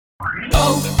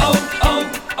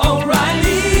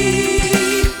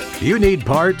O'Reilly! You need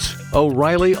parts?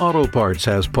 O'Reilly Auto Parts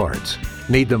has parts.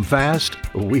 Need them fast?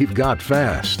 We've got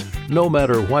fast. No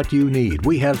matter what you need,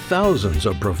 we have thousands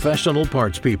of professional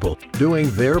parts people doing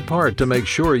their part to make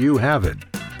sure you have it.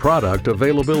 Product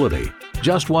availability.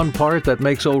 Just one part that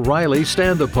makes O'Reilly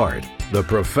stand apart. The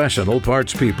professional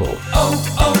parts people.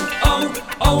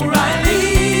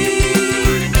 O'Reilly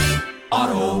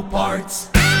Auto Parts.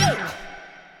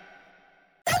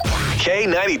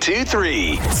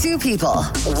 K92-3. Two people,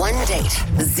 one date,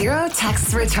 zero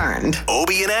texts returned.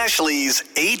 Obie and Ashley's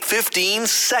 8:15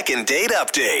 second date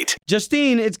update.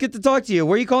 Justine, it's good to talk to you.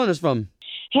 Where are you calling us from?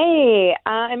 Hey,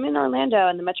 I'm in Orlando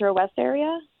in the Metro West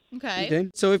area. Okay.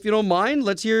 So if you don't mind,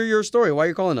 let's hear your story. Why are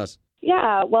you calling us?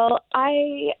 Yeah, well,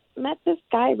 I met this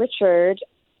guy, Richard,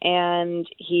 and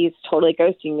he's totally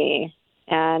ghosting me.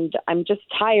 And I'm just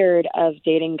tired of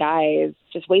dating guys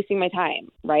just wasting my time,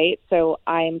 right? So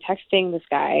I'm texting this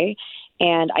guy,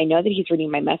 and I know that he's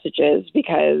reading my messages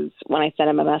because when I send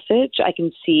him a message, I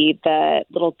can see the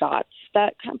little dots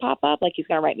that kind of pop up, like he's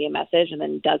going to write me a message and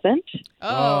then doesn't.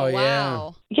 Oh, yeah.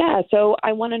 Wow. Yeah, so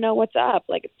I want to know what's up.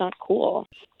 Like, it's not cool.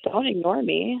 Don't ignore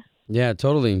me. Yeah,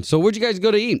 totally. So where'd you guys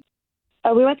go to eat?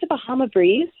 We went to Bahama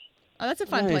Breeze. Oh, that's a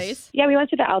fun Nice. place. Yeah, we went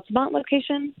to the Altamont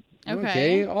location.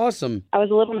 Okay. Awesome. I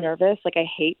was a little nervous. Like, I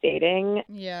hate dating.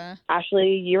 Yeah.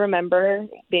 Ashley, you remember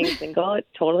being single? It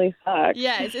totally sucks.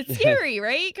 Yes, it's scary,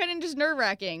 right? Kind of just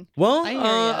nerve-wracking. Well, I hear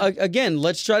ya. again,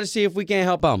 let's try to see if we can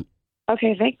help out.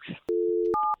 Okay, thanks.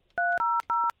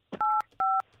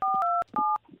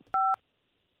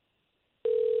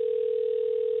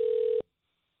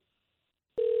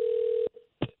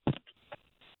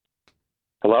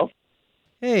 Hello?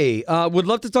 Hey, would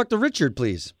love to talk to Richard,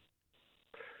 please.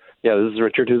 Yeah, this is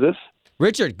Richard. Who's this?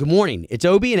 Richard, good morning. It's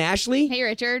Obie and Ashley. Hey,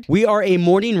 Richard. We are a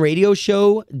morning radio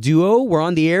show duo. We're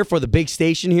on the air for the big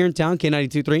station here in town,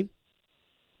 K92.3.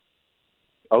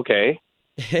 Okay.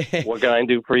 What can I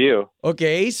do for you?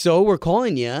 Okay, so we're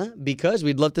calling you because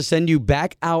we'd love to send you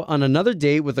back out on another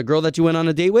date with a girl that you went on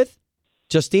a date with,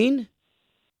 Justine.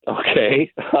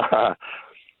 Okay.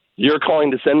 You're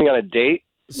calling to send me on a date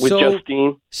with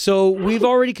Justine? So we've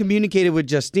already communicated with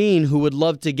Justine, who would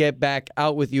love to get back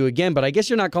out with you again, but I guess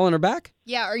you're not calling her back?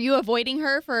 Yeah, are you avoiding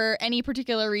her for any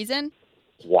particular reason?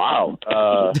 Wow.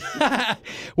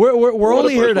 We're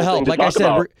only here to personal help. thing to Like I talk said,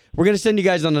 about. we're going to send you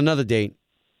guys on another date.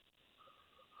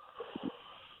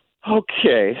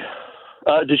 Okay.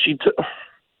 Did she?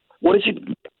 What did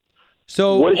she?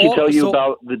 So What did she tell you so-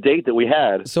 about the date that we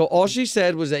had? So all she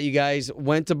said was that you guys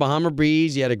went to Bahama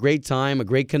Breeze, you had a great time, a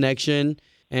great connection,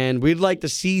 and we'd like to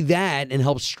see that and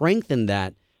help strengthen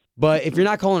that. But if you're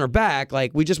not calling her back, like,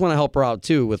 we just want to help her out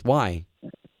too with why.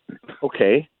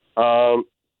 Okay. Well,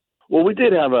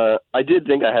 I did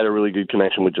think I had a really good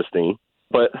connection with Justine,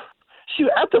 but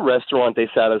at the restaurant, they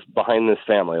sat us behind this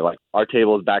family. Like, our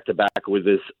table is back to back with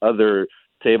this other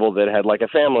table that had like a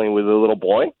family with a little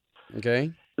boy.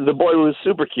 Okay. The boy was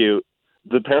super cute.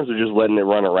 The parents were just letting it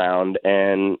run around,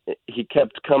 and he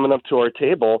kept coming up to our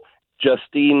table.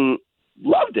 Justine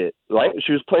loved it. Like,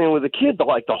 she was playing with the kid the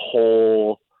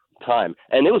whole time,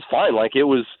 and it was fine. Like, it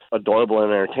was adorable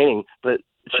and entertaining, but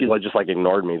she just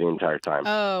ignored me the entire time.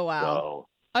 Oh, wow. So,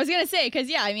 I was going to say, because,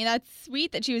 yeah, I mean, that's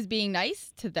sweet that she was being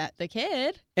nice to the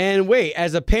kid. And wait,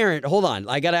 as a parent, hold on,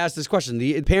 I got to ask this question.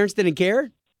 The parents didn't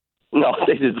care? no,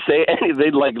 they didn't say anything.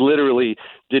 They literally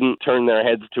didn't turn their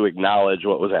heads to acknowledge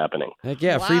what was happening. Heck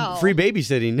yeah, Wow. free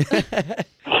babysitting.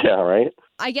 Yeah, right?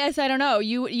 I guess, I don't know,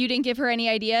 you didn't give her any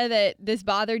idea that this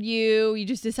bothered you? You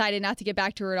just decided not to get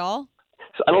back to her at all?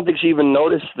 So I don't think she even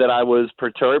noticed that I was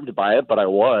perturbed by it, but I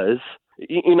was.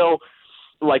 You know,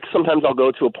 like, sometimes I'll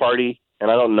go to a party and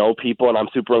I don't know people and I'm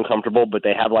super uncomfortable, but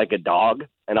they have like a dog,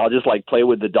 and I'll just play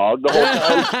with the dog the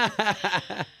whole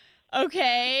time.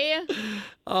 Okay.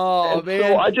 Oh, And man.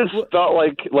 so I just felt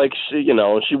like she,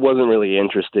 she wasn't really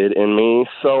interested in me.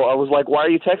 So I was like, "Why are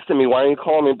you texting me? Why are you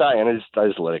calling me back?" And I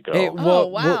just let it go. Hey,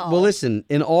 well, wow. well, listen,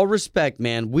 in all respect,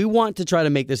 man, we want to try to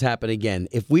make this happen again.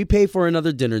 If we pay for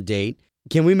another dinner date,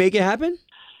 can we make it happen?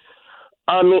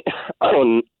 I mean, I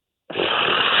don't.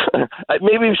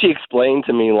 Maybe if she explained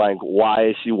to me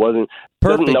why she wasn't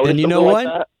Perfect. doesn't notice And you know something what?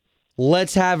 like that.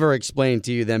 Let's have her explain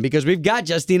to you then, because we've got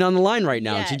Justine on the line right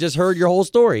now. And she Yes. just heard your whole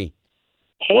story.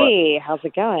 Hey, how's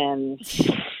it going?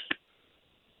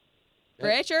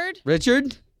 Richard?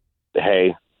 Richard?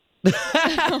 Hey,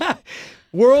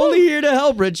 We're only here to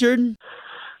help, Richard.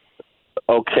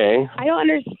 okay. I don't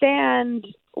understand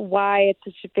why it's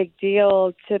such a big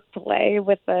deal to play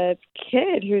with a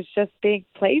kid who's just being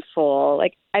playful.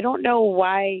 Like, I don't know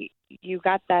why you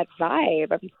got that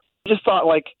vibe. Just thought,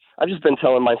 like, I've just been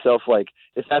telling myself, like,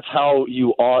 if that's how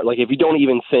you are, like, if you don't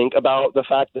even think about the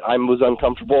fact that I was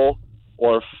uncomfortable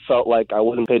or felt like I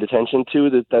wasn't paid attention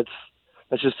to,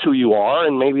 that's just who you are,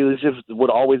 and maybe it just would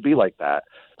always be like that.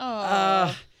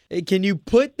 Can you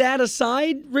put that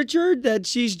aside, Richard, that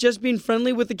she's just being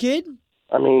friendly with the kid?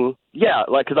 I mean, yeah,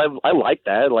 like, because I like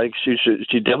that. Like,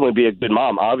 she'd definitely be a good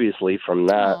mom, obviously, from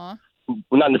that. Aw.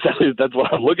 Not necessarily that's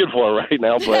what I'm looking for right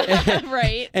now, but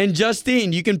Right. And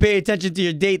Justine, you can pay attention to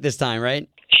your date this time, right?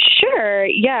 Sure,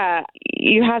 yeah.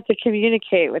 You have to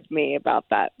communicate with me about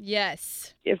that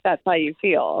Yes. if that's how you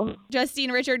feel.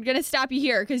 Justine, Richard, going to stop you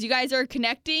here because you guys are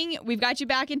connecting. We've got you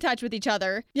back in touch with each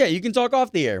other. Yeah, you can talk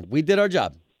off the air. We did our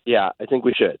job. yeah, I think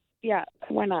we should. Yeah,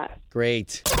 why not?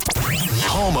 Great.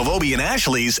 Home of Obie and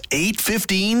Ashley's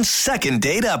 8:15 second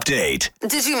date update.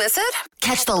 Did you miss it?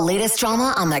 Catch the latest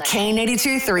drama on the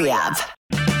K82-3 app.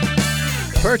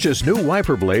 Purchase new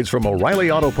wiper blades from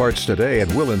O'Reilly Auto Parts today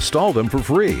and we'll install them for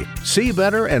free. See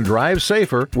better and drive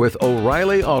safer with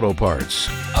O'Reilly Auto Parts.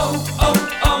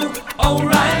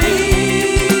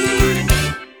 O'Reilly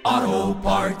Auto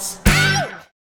Parts.